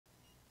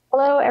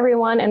Hello,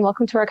 everyone, and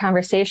welcome to our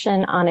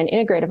conversation on an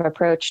integrative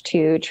approach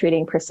to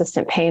treating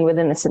persistent pain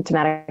within the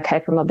symptomatic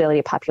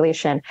hypermobility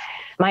population.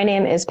 My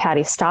name is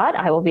Patty Stott.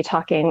 I will be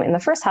talking in the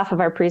first half of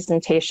our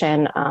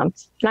presentation. And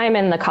I am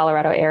in the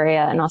Colorado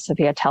area and also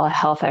via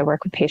telehealth. I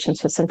work with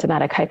patients with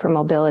symptomatic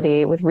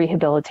hypermobility with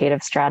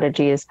rehabilitative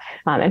strategies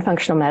and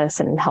functional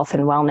medicine and health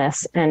and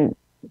wellness. And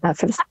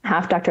for the second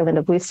half, Dr.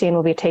 Linda Bluestein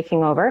will be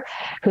taking over,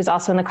 who's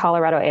also in the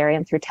Colorado area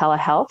and through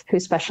telehealth, who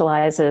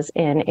specializes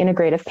in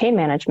integrative pain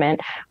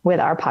management with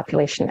our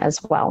population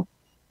as well.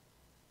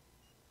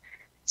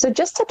 So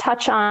just to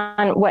touch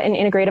on what an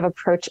integrative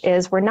approach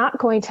is, we're not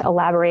going to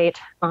elaborate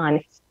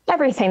on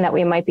everything that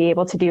we might be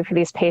able to do for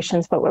these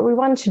patients, but what we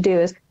wanted to do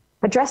is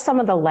address some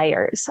of the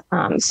layers.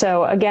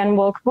 So again,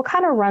 we'll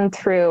kind of run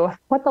through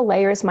what the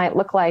layers might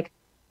look like.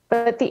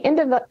 But the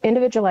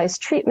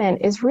individualized treatment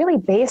is really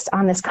based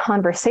on this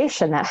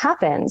conversation that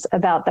happens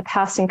about the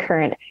past and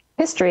current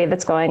history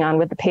that's going on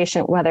with the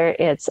patient, whether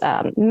it's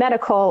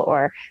medical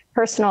or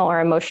personal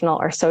or emotional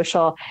or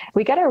social.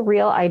 We get a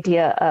real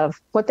idea of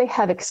what they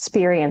have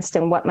experienced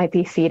and what might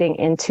be feeding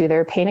into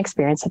their pain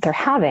experience that they're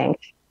having.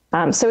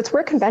 So it's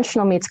where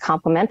conventional meets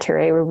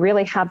complementary. We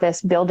really have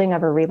this building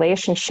of a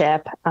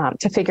relationship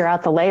to figure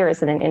out the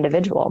layers in an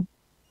individual.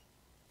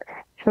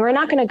 And we're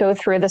not going to go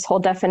through this whole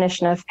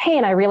definition of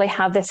pain. I really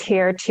have this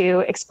here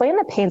to explain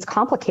that pain's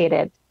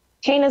complicated.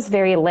 Pain is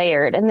very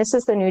layered, and this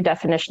is the new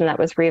definition that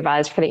was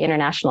revised for the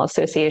International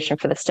Association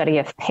for the Study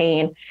of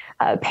Pain.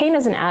 Pain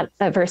is an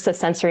adverse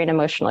sensory and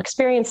emotional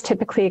experience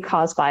typically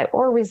caused by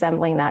or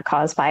resembling that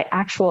caused by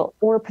actual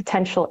or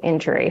potential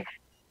injury.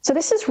 So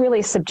this is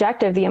really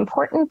subjective. The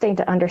important thing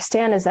to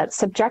understand is that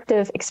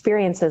subjective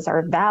experiences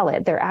are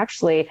valid. They're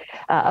actually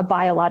a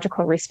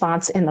biological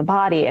response in the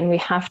body. And we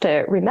have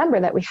to remember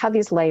that we have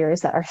these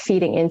layers that are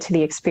feeding into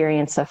the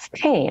experience of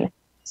pain.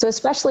 So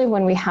especially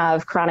when we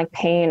have chronic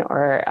pain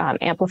or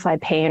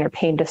amplified pain or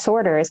pain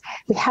disorders,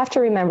 we have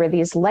to remember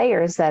these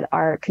layers that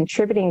are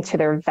contributing to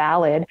their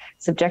valid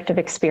subjective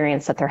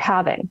experience that they're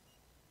having.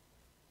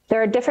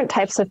 There are different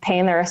types of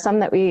pain. There are some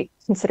that we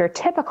consider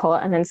typical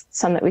and then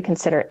some that we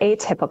consider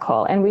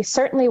atypical. And we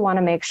certainly want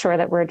to make sure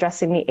that we're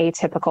addressing the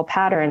atypical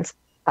patterns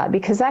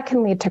because that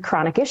can lead to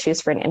chronic issues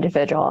for an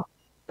individual.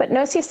 But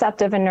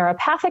nociceptive and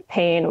neuropathic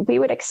pain, we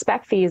would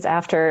expect these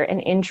after an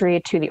injury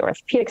to the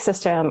orthopedic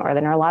system or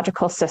the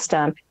neurological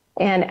system.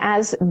 And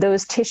as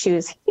those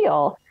tissues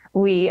heal,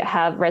 we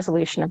have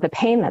resolution of the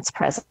pain that's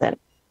present.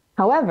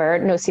 However,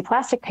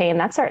 nociplastic pain,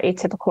 that's our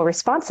atypical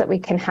response that we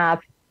can have.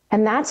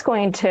 And that's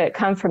going to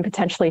come from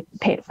potentially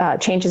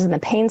changes in the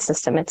pain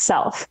system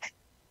itself.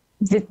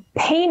 The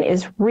pain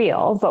is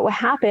real, but what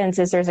happens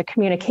is there's a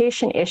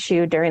communication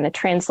issue during the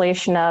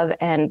translation of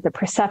and the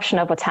perception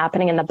of what's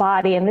happening in the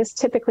body. And this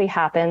typically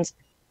happens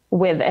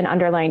with an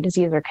underlying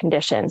disease or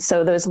condition.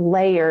 So those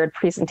layered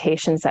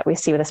presentations that we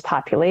see with this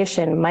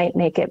population might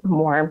make it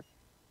more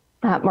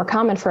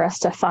common for us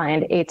to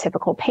find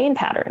atypical pain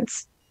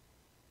patterns.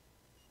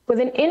 With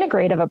an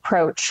integrative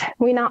approach,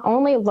 we not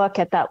only look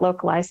at that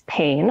localized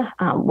pain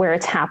where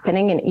it's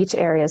happening in each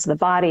areas of the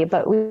body,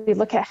 but we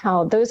look at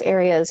how those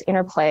areas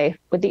interplay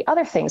with the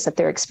other things that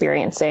they're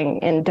experiencing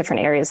in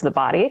different areas of the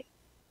body,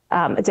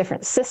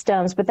 different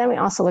systems, but then we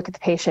also look at the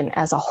patient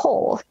as a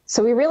whole.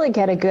 So we really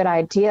get a good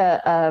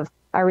idea of,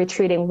 are we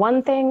treating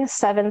one thing,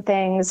 7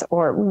 things,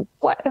 or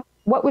what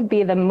would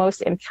be the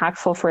most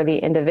impactful for the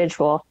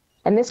individual?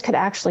 And this could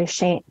actually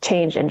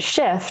change and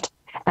shift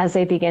as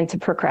they begin to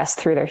progress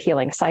through their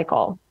healing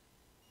cycle.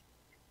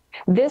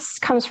 This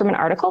comes from an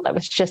article that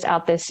was just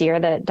out this year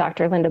that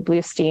Dr. Linda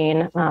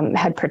Bluestein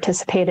had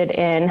participated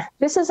in.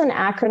 This is an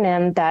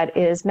acronym that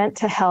is meant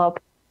to help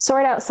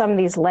sort out some of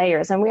these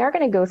layers. And we are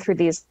going to go through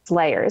these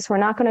layers. We're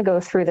not going to go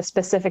through the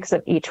specifics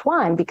of each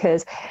one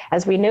because,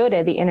 as we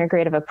noted, the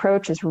integrative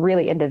approach is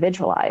really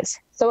individualized.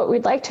 So what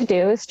we'd like to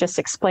do is just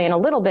explain a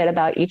little bit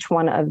about each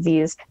one of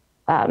these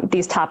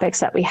topics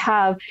that we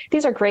have.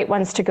 These are great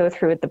ones to go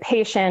through with the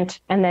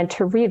patient and then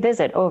to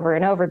revisit over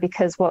and over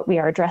because what we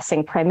are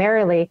addressing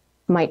primarily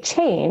might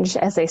change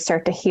as they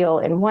start to heal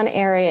in one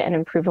area and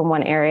improve in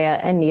one area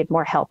and need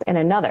more help in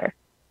another.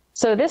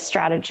 So this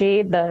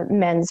strategy, the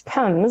MENS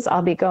PEMS,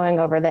 I'll be going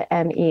over the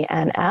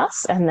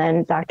MENS, and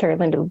then Dr.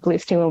 Linda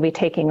Bluestein will be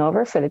taking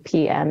over for the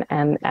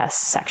PMMS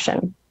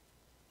section.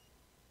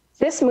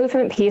 This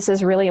movement piece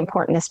is really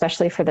important,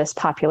 especially for this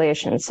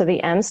population. So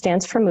the M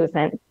stands for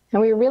movement,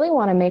 and we really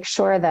want to make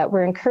sure that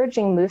we're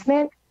encouraging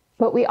movement,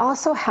 but we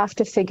also have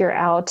to figure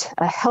out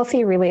a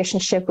healthy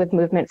relationship with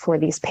movement for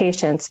these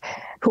patients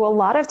who a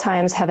lot of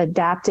times have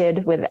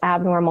adapted with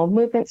abnormal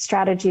movement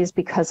strategies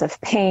because of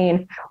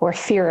pain or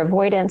fear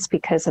avoidance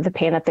because of the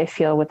pain that they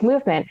feel with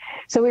movement.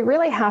 So we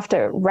really have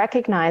to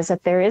recognize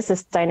that there is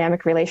this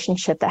dynamic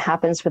relationship that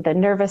happens with the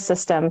nervous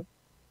system,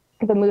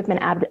 the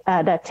movement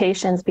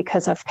adaptations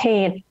because of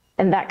pain,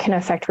 and that can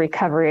affect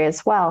recovery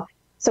as well.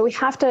 So we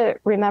have to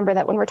remember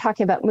that when we're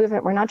talking about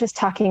movement, we're not just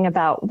talking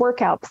about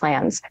workout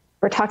plans.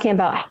 We're talking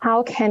about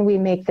how can we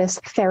make this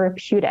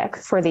therapeutic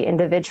for the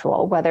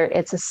individual, whether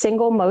it's a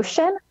single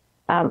motion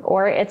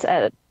or it's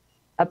a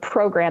a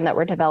program that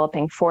we're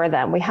developing for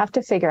them. We have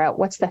to figure out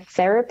what's the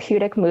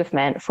therapeutic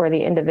movement for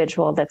the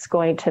individual that's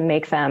going to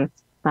make them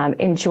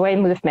enjoy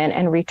movement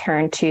and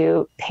return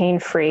to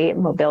pain-free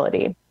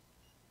mobility.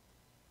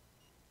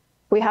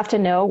 We have to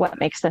know what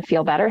makes them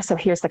feel better. So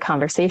here's the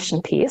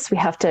conversation piece. We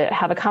have to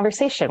have a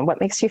conversation. What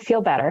makes you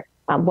feel better?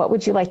 What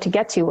would you like to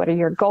get to? What are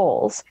your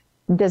goals?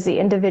 Does the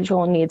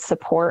individual need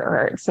support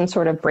or some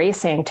sort of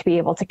bracing to be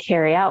able to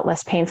carry out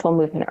less painful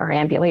movement or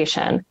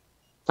ambulation?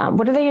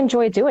 What do they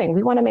enjoy doing?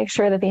 We want to make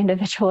sure that the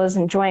individual is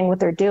enjoying what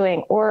they're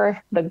doing, or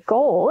the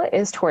goal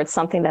is towards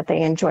something that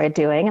they enjoy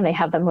doing and they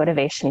have the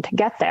motivation to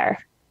get there.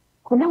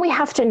 And then we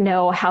have to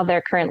know how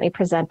they're currently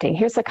presenting.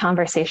 Here's the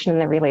conversation in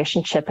the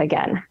relationship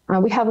again.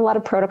 We have a lot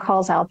of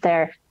protocols out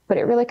there, but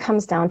it really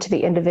comes down to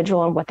the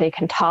individual and what they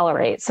can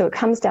tolerate. So it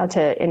comes down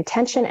to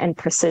intention and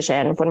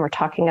precision when we're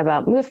talking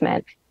about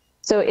movement.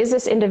 So is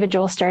this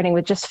individual starting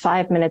with just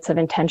 5 minutes of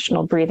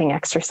intentional breathing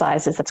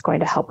exercises that's going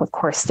to help with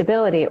core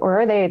stability,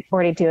 or are they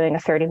already doing a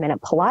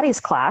 30-minute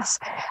Pilates class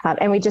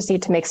and we just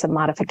need to make some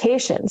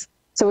modifications?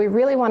 So we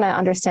really want to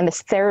understand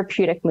this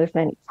therapeutic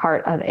movement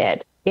part of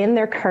it. In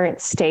their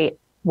current state,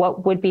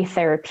 what would be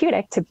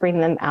therapeutic to bring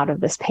them out of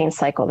this pain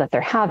cycle that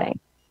they're having?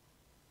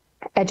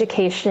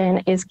 Education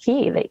is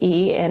key, the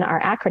E in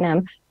our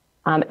acronym.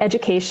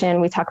 Education,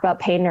 we talk about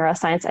pain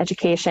neuroscience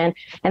education,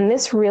 and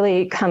this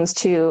really comes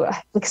to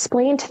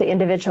explain to the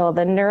individual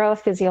the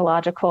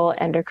neurophysiological,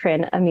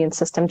 endocrine, immune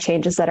system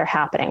changes that are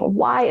happening.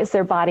 Why is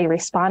their body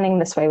responding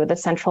this way with the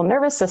central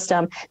nervous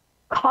system,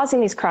 causing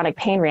these chronic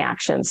pain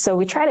reactions? So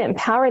we try to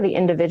empower the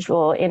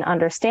individual in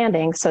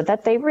understanding so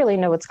that they really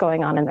know what's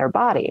going on in their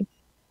body.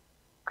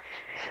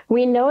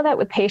 We know that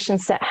with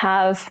patients that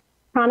have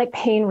chronic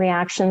pain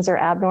reactions or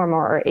abnormal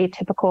or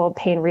atypical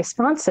pain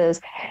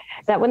responses,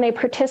 that when they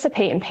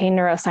participate in pain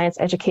neuroscience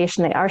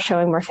education, they are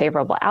showing more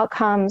favorable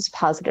outcomes,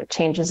 positive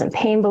changes in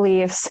pain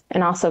beliefs,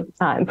 and also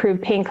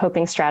improved pain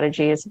coping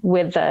strategies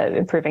with the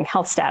improving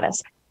health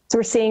status. So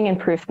we're seeing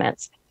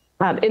improvements.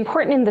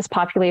 Important in this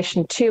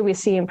population too, we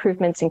see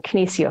improvements in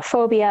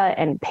kinesiophobia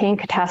and pain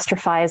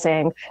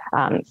catastrophizing.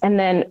 And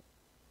then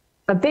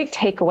a big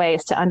takeaway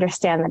is to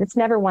understand that it's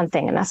never one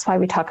thing. And that's why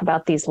we talk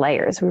about these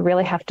layers. We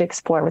really have to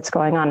explore what's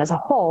going on as a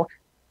whole.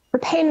 For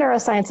pain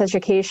neuroscience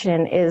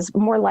education is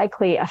more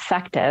likely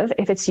effective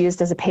if it's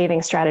used as a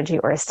paving strategy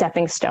or a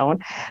stepping stone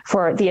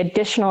for the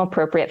additional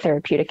appropriate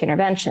therapeutic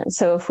intervention.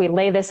 So if we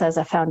lay this as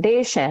a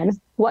foundation,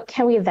 what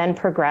can we then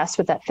progress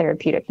with that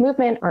therapeutic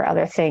movement or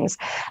other things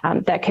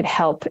that could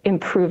help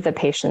improve the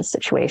patient's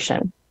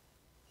situation?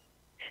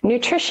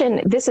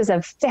 Nutrition, this is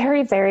a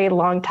very, very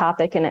long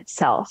topic in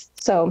itself.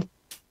 So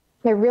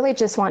I really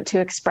just want to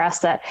express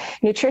that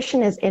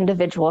nutrition is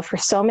individual for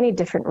so many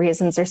different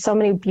reasons. There's so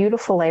many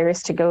beautiful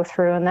layers to go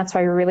through, and that's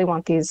why we really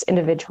want these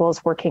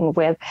individuals working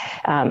with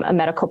a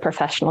medical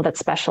professional that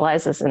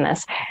specializes in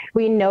this.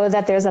 We know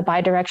that there's a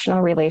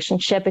bidirectional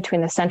relationship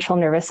between the central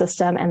nervous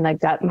system and the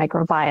gut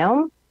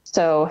microbiome.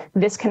 So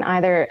this can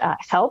either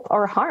help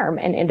or harm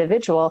an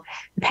individual,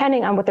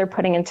 depending on what they're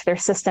putting into their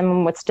system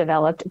and what's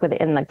developed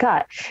within the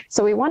gut.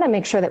 So we want to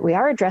make sure that we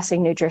are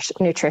addressing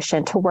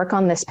nutrition to work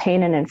on this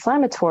pain and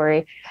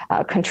inflammatory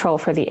control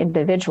for the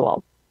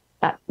individual.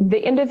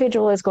 The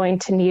individual is going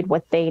to need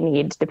what they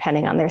need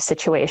depending on their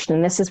situation.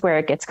 And this is where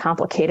it gets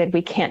complicated.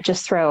 We can't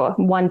just throw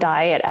one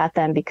diet at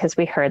them because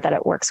we heard that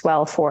it works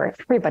well for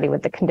everybody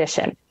with the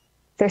condition.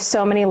 There's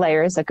so many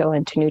layers that go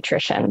into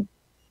nutrition.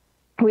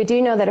 We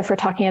do know that if we're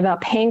talking about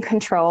pain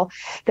control,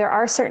 there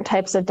are certain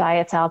types of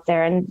diets out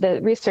there, and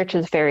the research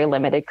is very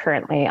limited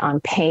currently on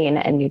pain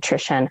and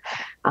nutrition.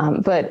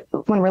 But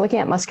when we're looking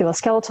at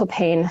musculoskeletal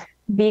pain,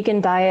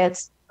 vegan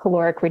diets,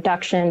 caloric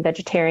reduction,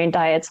 vegetarian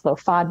diets, low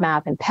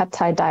FODMAP, and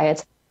peptide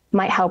diets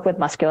might help with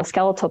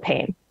musculoskeletal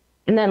pain.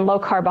 And then low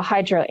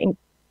carbohydrate and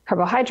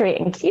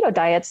keto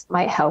diets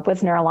might help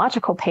with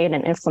neurological pain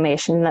and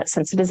inflammation and that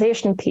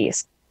sensitization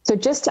piece. So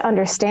just to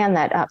understand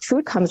that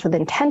food comes with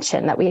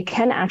intention, that we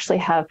can actually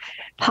have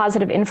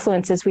positive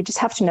influences. We just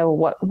have to know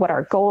what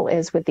our goal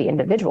is with the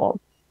individual.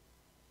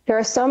 There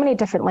are so many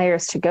different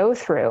layers to go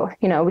through.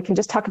 You know, we can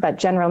just talk about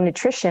general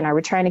nutrition. Are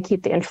we trying to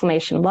keep the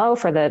inflammation low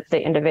for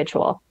the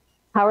individual?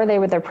 How are they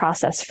with their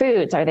processed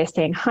foods? Are they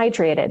staying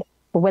hydrated?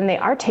 When they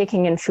are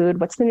taking in food,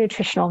 what's the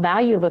nutritional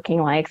value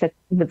looking like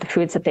with the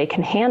foods that they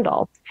can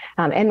handle?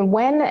 And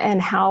when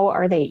and how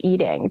are they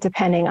eating,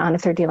 depending on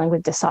if they're dealing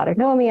with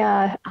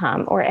dysautonomia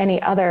or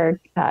any other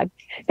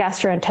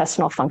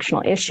gastrointestinal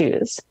functional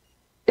issues.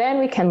 Then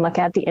we can look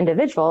at the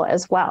individual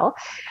as well.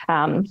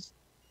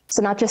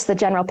 So not just the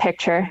general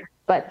picture,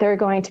 but they're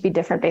going to be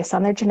different based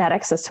on their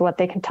genetics as to what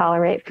they can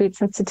tolerate, food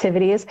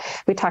sensitivities.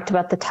 We talked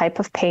about the type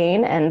of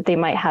pain, and they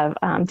might have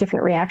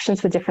different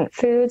reactions with different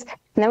foods.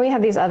 And then we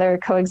have these other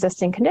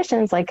coexisting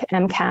conditions like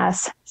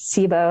MCAS,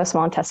 SIBO,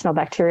 small intestinal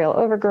bacterial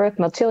overgrowth,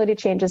 motility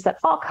changes that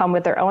all come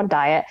with their own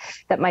diet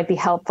that might be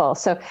helpful.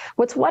 So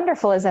what's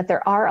wonderful is that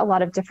there are a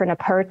lot of different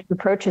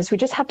approaches. We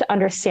just have to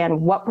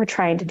understand what we're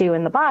trying to do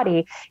in the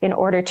body in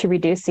order to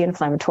reduce the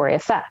inflammatory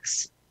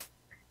effects.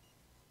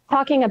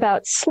 Talking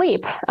about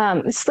sleep,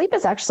 sleep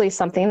is actually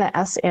something that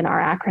S in our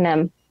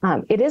acronym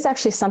it is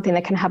actually something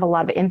that can have a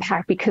lot of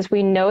impact, because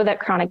we know that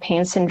chronic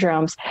pain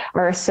syndromes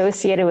are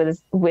associated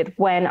with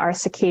when our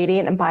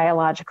circadian and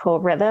biological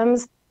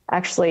rhythms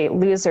actually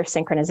lose their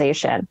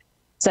synchronization.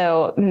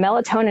 So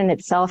melatonin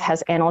itself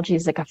has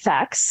analgesic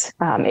effects.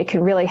 It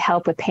can really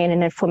help with pain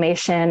and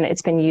inflammation.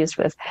 It's been used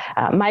with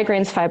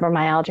migraines,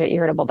 fibromyalgia,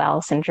 irritable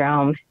bowel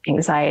syndrome,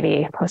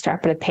 anxiety,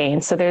 postoperative pain.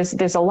 So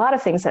there's a lot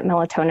of things that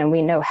melatonin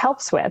we know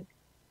helps with.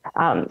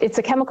 It's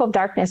a chemical of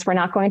darkness. We're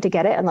not going to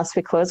get it unless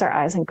we close our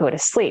eyes and go to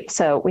sleep.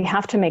 So we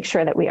have to make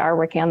sure that we are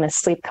working on this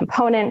sleep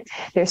component.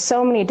 There's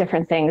so many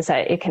different things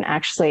that it can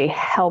actually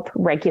help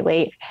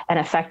regulate and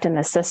affect in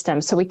the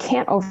system. So we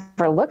can't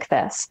overlook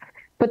this.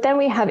 But then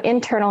we have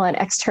internal and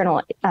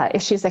external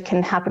issues that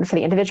can happen for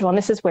the individual. And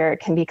this is where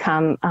it can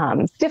become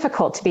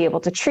difficult to be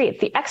able to treat.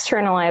 The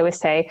external, I always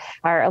say,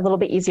 are a little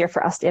bit easier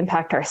for us to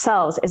impact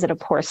ourselves. Is it a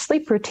poor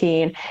sleep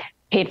routine?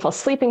 Painful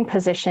sleeping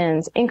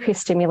positions,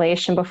 increased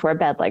stimulation before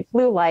bed, like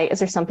blue light? Is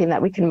there something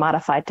that we can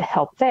modify to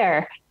help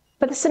there?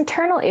 But this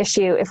internal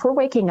issue, if we're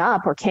waking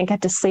up or can't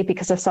get to sleep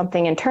because of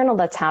something internal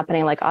that's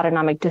happening, like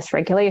autonomic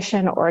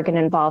dysregulation, organ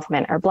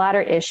involvement, or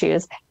bladder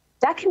issues,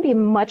 that can be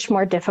much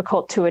more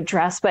difficult to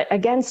address, but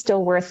again,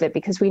 still worth it,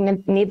 because we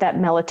need that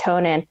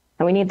melatonin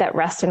and we need that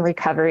rest and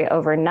recovery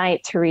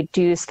overnight to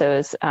reduce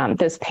those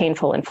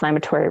painful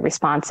inflammatory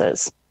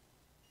responses.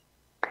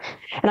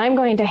 And I'm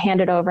going to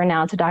hand it over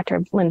now to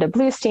Dr. Linda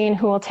Bluestein,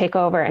 who will take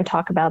over and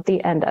talk about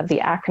the end of the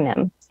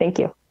acronym. Thank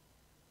you.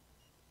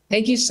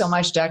 Thank you so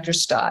much, Dr.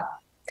 Stott.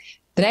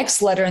 The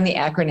next letter in the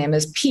acronym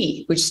is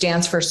P, which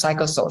stands for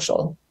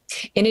psychosocial.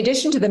 In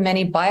addition to the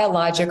many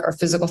biologic or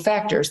physical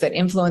factors that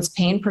influence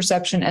pain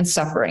perception and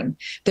suffering,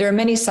 there are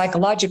many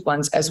psychological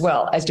ones as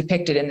well, as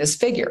depicted in this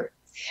figure.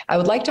 I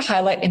would like to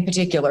highlight in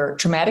particular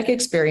traumatic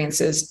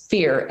experiences,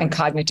 fear, and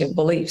cognitive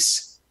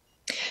beliefs.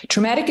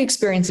 Traumatic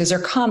experiences are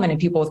common in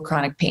people with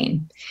chronic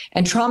pain,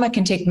 and trauma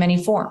can take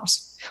many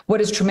forms.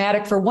 What is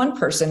traumatic for one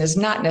person is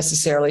not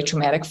necessarily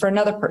traumatic for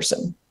another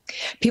person.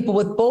 People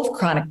with both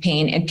chronic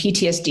pain and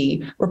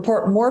PTSD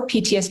report more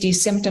PTSD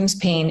symptoms,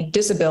 pain,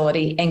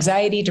 disability,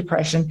 anxiety,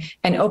 depression,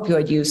 and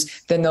opioid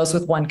use than those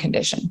with one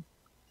condition.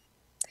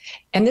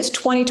 And this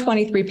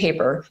 2023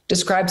 paper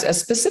describes a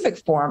specific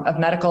form of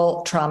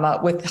medical trauma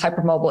with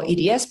hypermobile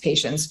EDS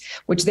patients,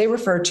 which they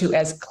refer to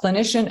as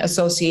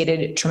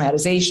clinician-associated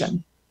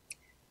traumatization.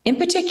 In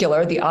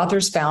particular, the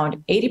authors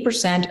found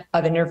 80%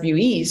 of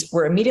interviewees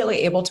were immediately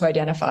able to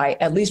identify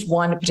at least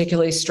one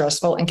particularly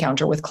stressful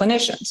encounter with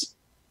clinicians.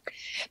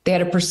 They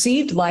had a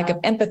perceived lack of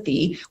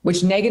empathy,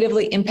 which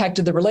negatively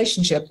impacted the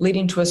relationship,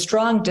 leading to a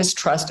strong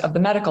distrust of the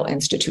medical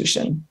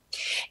institution.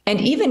 And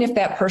even if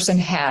that person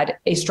had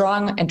a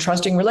strong and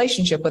trusting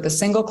relationship with a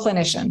single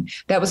clinician,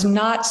 that was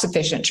not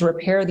sufficient to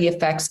repair the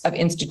effects of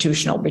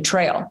institutional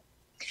betrayal.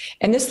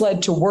 And this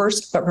led to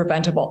worse but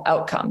preventable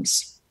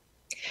outcomes.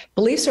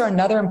 Beliefs are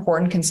another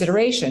important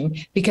consideration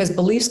because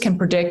beliefs can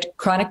predict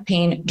chronic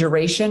pain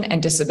duration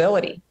and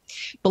disability.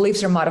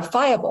 Beliefs are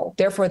modifiable,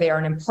 therefore they are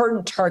an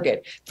important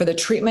target for the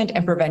treatment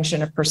and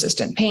prevention of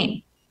persistent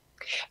pain.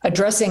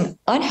 Addressing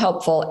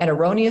unhelpful and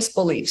erroneous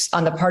beliefs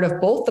on the part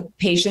of both the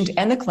patient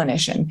and the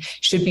clinician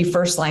should be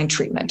first-line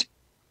treatment.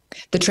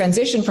 The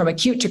transition from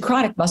acute to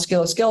chronic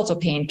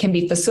musculoskeletal pain can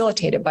be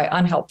facilitated by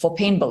unhelpful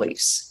pain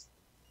beliefs.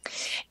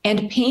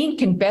 And pain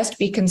can best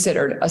be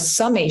considered a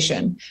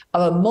summation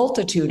of a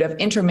multitude of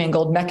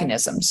intermingled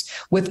mechanisms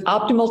with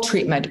optimal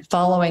treatment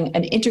following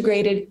an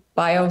integrated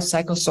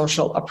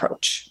biopsychosocial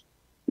approach.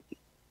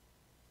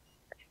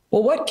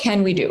 Well, what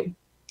can we do?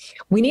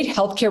 We need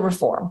healthcare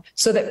reform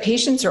so that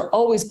patients are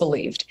always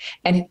believed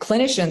and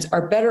clinicians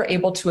are better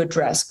able to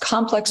address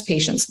complex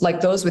patients like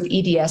those with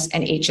EDS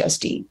and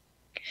HSD.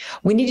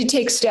 We need to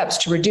take steps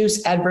to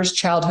reduce adverse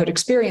childhood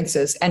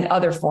experiences and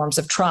other forms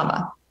of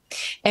trauma.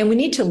 And we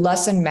need to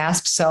lessen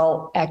mast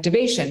cell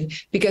activation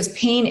because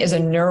pain is a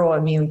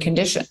neuroimmune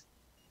condition.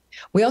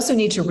 We also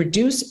need to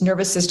reduce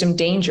nervous system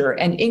danger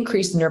and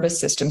increase nervous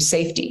system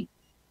safety.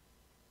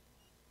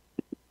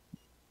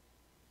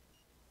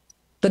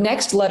 The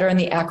next letter in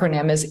the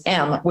acronym is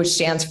M, which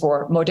stands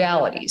for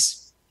modalities.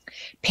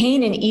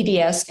 Pain in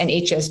EDS and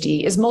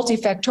HSD is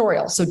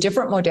multifactorial, so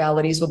different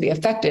modalities will be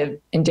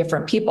effective in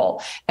different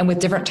people and with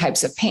different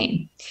types of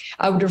pain.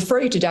 I would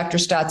refer you to Dr.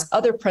 Stott's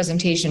other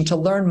presentation to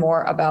learn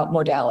more about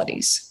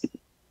modalities.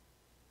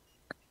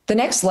 The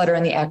next letter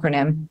in the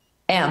acronym,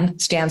 M,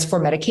 stands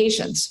for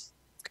medications.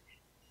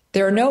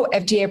 There are no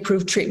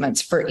FDA-approved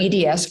treatments for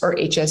EDS or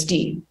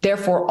HSD.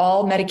 Therefore,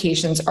 all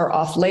medications are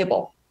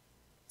off-label.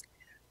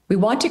 We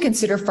want to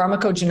consider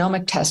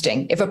pharmacogenomic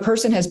testing if a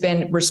person has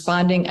been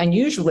responding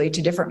unusually to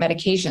different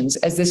medications,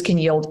 as this can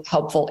yield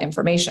helpful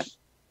information.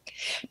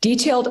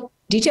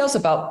 Details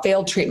about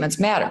failed treatments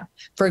matter.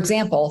 For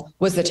example,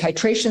 was the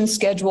titration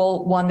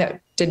schedule one that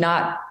did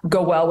not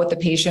go well with the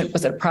patient?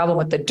 Was it a problem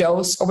with the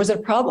dose, or was it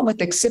a problem with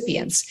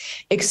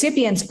excipients?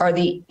 Excipients are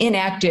the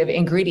inactive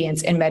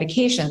ingredients in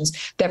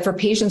medications that for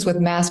patients with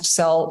mast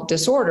cell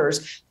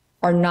disorders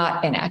are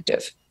not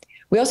inactive.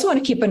 We also want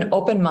to keep an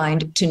open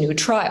mind to new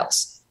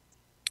trials.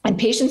 And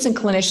patients and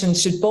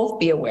clinicians should both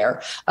be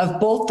aware of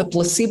both the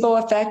placebo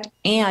effect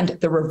and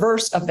the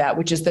reverse of that,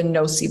 which is the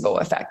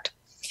nocebo effect.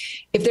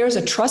 If there is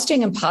a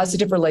trusting and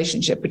positive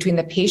relationship between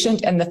the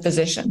patient and the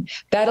physician,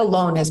 that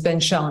alone has been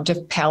shown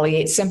to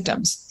palliate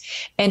symptoms.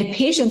 And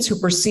patients who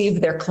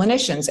perceive their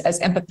clinicians as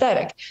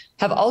empathetic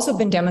have also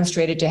been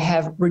demonstrated to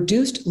have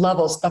reduced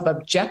levels of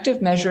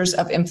objective measures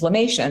of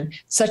inflammation,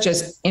 such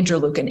as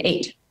interleukin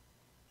 8.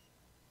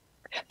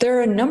 There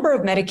are a number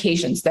of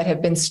medications that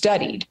have been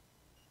studied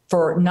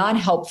for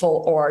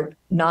non-helpful or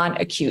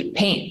non-acute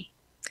pain.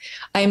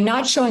 I am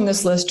not showing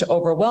this list to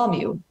overwhelm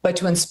you, but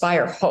to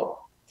inspire hope.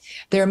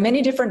 There are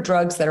many different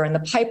drugs that are in the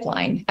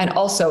pipeline and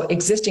also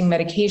existing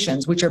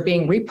medications which are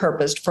being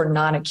repurposed for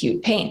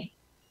non-acute pain.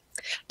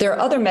 There are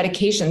other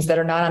medications that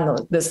are not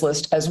on this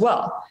list as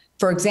well.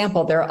 For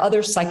example, there are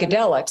other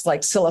psychedelics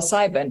like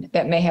psilocybin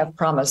that may have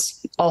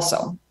promise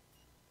also.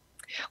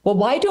 Well,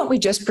 why don't we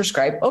just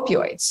prescribe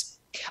opioids?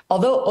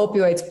 Although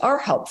opioids are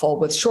helpful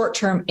with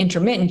short-term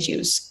intermittent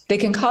use, they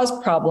can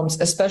cause problems,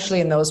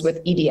 especially in those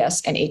with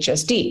EDS and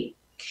HSD.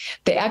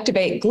 They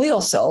activate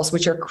glial cells,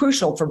 which are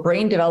crucial for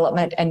brain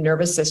development and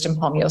nervous system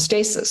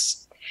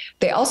homeostasis.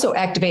 They also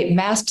activate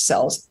mast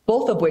cells,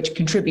 both of which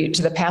contribute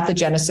to the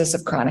pathogenesis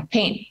of chronic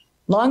pain.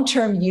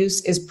 Long-term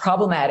use is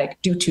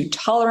problematic due to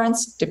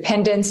tolerance,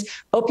 dependence,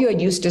 opioid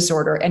use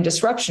disorder, and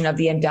disruption of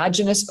the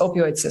endogenous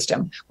opioid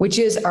system, which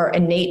is our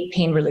innate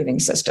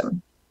pain-relieving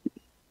system.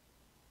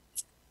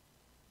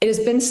 It has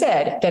been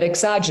said that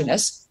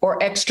exogenous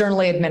or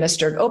externally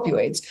administered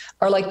opioids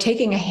are like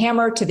taking a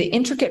hammer to the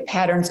intricate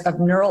patterns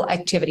of neural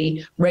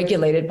activity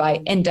regulated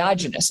by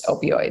endogenous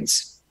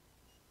opioids.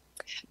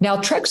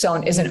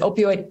 Naltrexone is an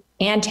opioid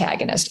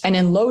antagonist and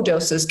in low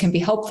doses can be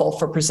helpful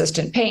for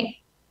persistent pain.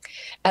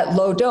 At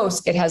low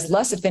dose, it has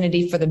less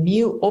affinity for the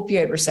mu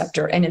opioid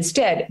receptor and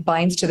instead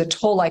binds to the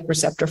toll-like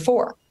receptor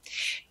 4.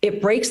 It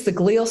breaks the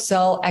glial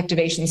cell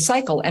activation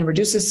cycle and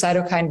reduces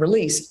cytokine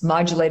release,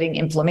 modulating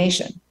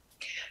inflammation.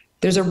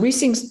 There's a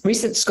recent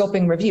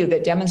scoping review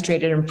that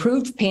demonstrated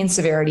improved pain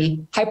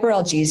severity,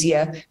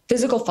 hyperalgesia,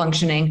 physical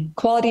functioning,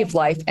 quality of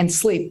life, and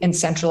sleep in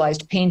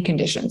centralized pain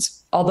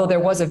conditions, although there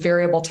was a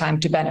variable time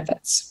to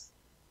benefits.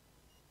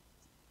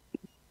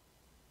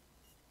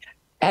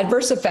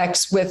 Adverse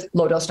effects with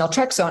low-dose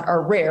naltrexone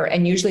are rare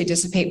and usually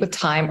dissipate with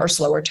time or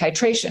slower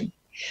titration.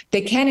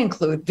 They can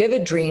include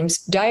vivid dreams,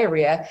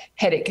 diarrhea,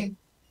 headache.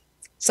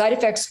 Side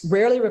effects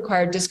rarely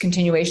require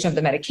discontinuation of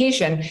the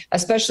medication,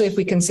 especially if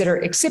we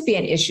consider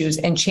excipient issues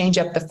and change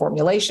up the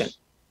formulation.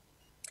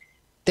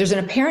 There's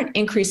an apparent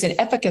increase in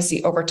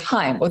efficacy over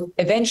time, with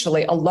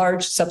eventually a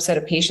large subset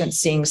of patients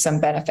seeing some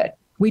benefit.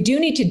 We do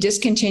need to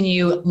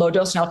discontinue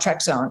low-dose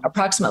naltrexone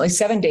approximately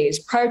 7 days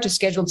prior to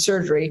scheduled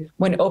surgery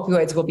when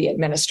opioids will be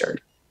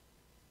administered.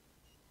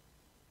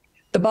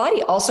 The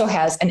body also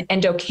has an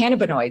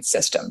endocannabinoid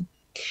system.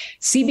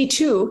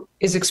 CB2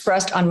 is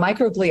expressed on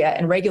microglia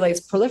and regulates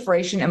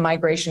proliferation and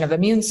migration of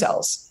immune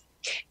cells.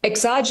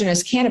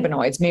 Exogenous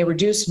cannabinoids may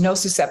reduce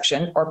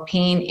nociception or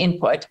pain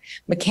input,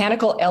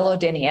 mechanical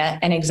allodynia,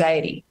 and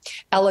anxiety.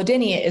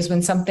 Allodynia is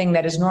when something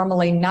that is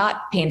normally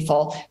not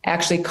painful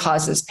actually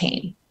causes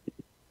pain.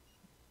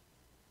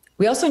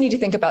 We also need to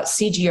think about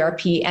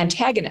CGRP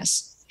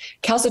antagonists.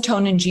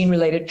 Calcitonin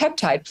gene-related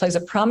peptide plays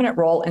a prominent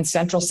role in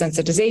central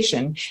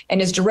sensitization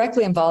and is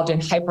directly involved in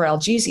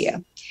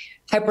hyperalgesia.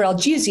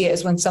 Hyperalgesia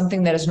is when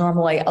something that is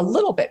normally a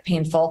little bit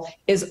painful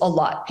is a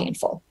lot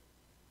painful.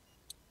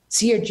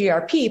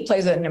 CGRP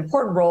plays an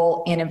important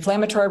role in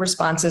inflammatory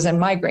responses and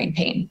migraine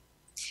pain.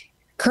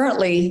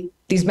 Currently,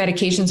 these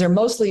medications are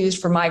mostly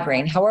used for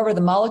migraine. However,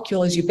 the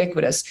molecule is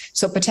ubiquitous,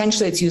 so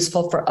potentially it's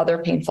useful for other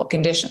painful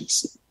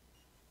conditions.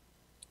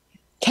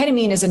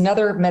 Ketamine is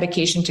another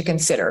medication to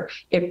consider.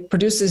 It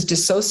produces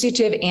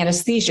dissociative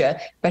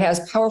anesthesia, but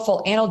has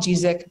powerful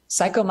analgesic,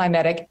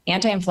 psychomimetic,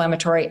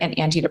 anti-inflammatory, and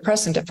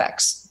antidepressant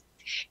effects.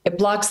 It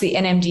blocks the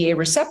NMDA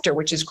receptor,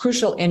 which is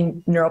crucial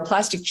in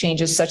neuroplastic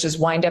changes such as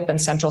windup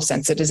and central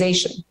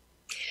sensitization.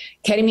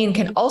 Ketamine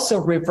can also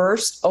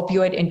reverse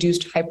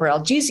opioid-induced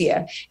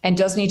hyperalgesia and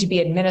does need to be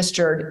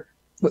administered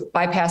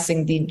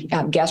bypassing the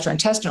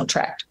gastrointestinal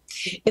tract.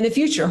 In the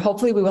future,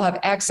 hopefully we will have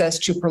access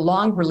to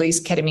prolonged release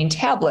ketamine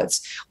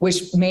tablets,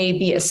 which may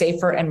be a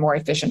safer and more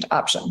efficient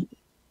option.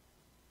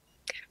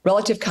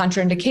 Relative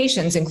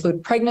contraindications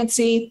include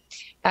pregnancy,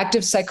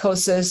 active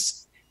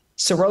psychosis,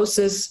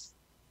 cirrhosis,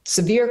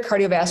 severe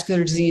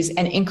cardiovascular disease,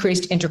 and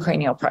increased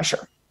intracranial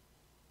pressure.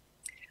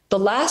 The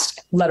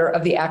last letter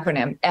of the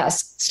acronym,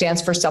 S,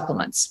 stands for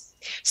supplements.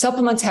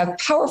 Supplements have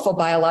powerful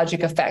biologic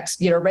effects,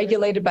 yet are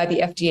regulated by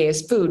the FDA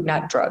as food,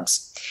 not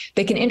drugs.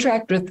 They can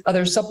interact with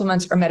other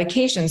supplements or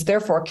medications,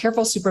 therefore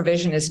careful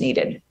supervision is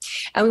needed.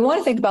 And we want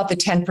to think about the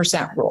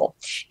 10% rule.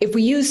 If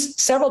we use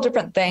several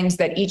different things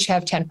that each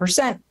have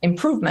 10%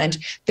 improvement,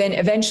 then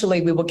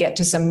eventually we will get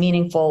to some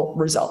meaningful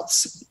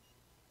results.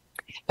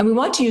 And we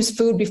want to use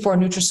food before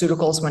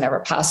nutraceuticals whenever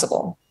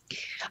possible.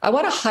 I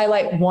want to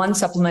highlight one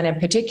supplement in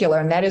particular,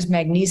 and that is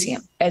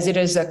magnesium, as it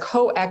is a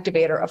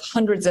co-activator of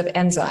hundreds of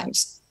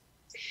enzymes.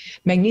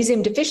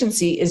 Magnesium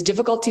deficiency is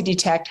difficult to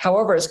detect,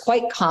 however, is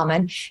quite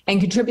common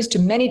and contributes to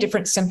many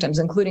different symptoms,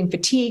 including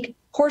fatigue,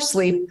 poor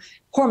sleep,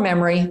 poor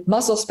memory,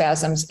 muscle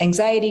spasms,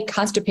 anxiety,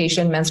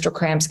 constipation, menstrual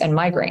cramps, and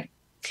migraine.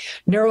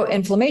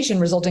 Neuroinflammation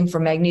resulting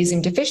from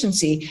magnesium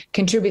deficiency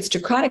contributes to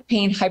chronic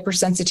pain,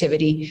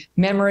 hypersensitivity,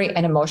 memory,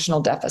 and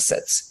emotional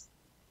deficits.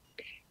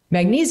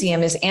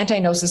 Magnesium is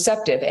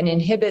antinociceptive and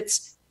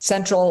inhibits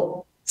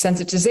central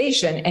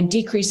sensitization and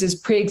decreases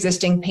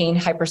pre-existing pain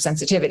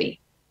hypersensitivity.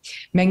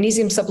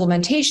 Magnesium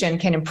supplementation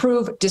can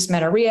improve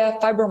dysmenorrhea,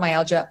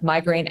 fibromyalgia,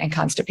 migraine, and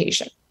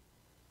constipation.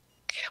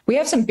 We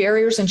have some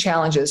barriers and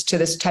challenges to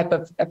this type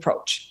of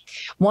approach.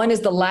 One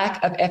is the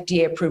lack of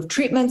FDA-approved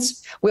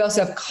treatments. We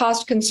also have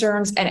cost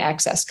concerns and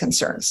access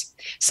concerns.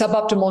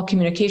 Suboptimal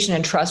communication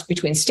and trust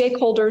between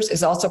stakeholders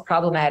is also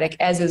problematic,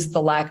 as is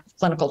the lack of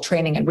clinical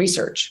training and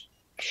research.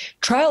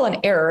 Trial and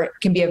error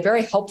can be a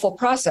very helpful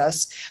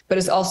process, but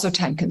is also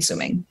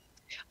time-consuming.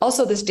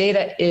 Also, this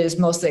data is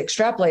mostly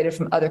extrapolated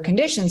from other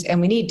conditions,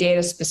 and we need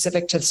data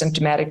specific to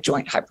symptomatic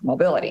joint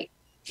hypermobility.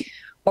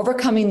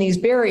 Overcoming these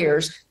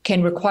barriers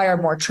can require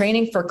more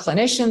training for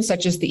clinicians,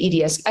 such as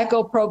the EDS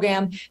ECHO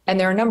program, and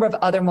there are a number of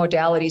other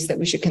modalities that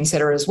we should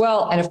consider as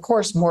well, and of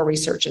course, more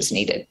research is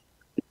needed.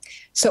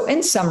 So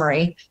in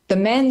summary, the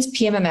MENS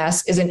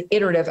PMMS is an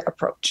iterative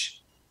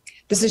approach.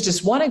 This is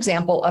just one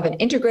example of an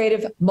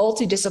integrative,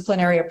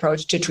 multidisciplinary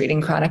approach to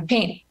treating chronic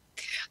pain.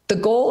 The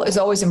goal is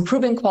always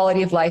improving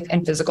quality of life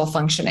and physical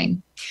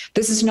functioning.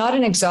 This is not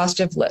an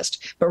exhaustive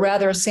list, but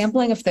rather a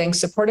sampling of things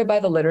supported by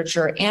the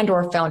literature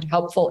and/or found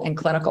helpful in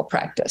clinical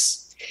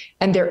practice.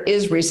 And there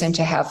is reason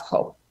to have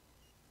hope.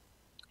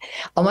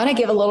 I want to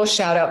give a little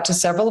shout out to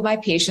several of my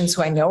patients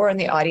who I know are in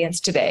the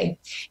audience today,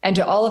 and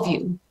to all of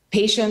you,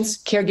 patients,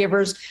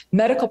 caregivers,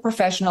 medical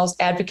professionals,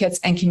 advocates,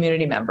 and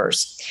community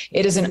members.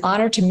 It is an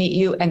honor to meet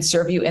you and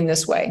serve you in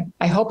this way.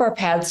 I hope our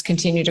paths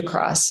continue to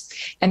cross.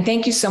 And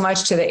thank you so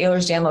much to the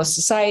Ehlers-Danlos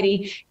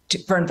Society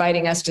for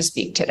inviting us to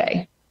speak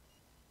today.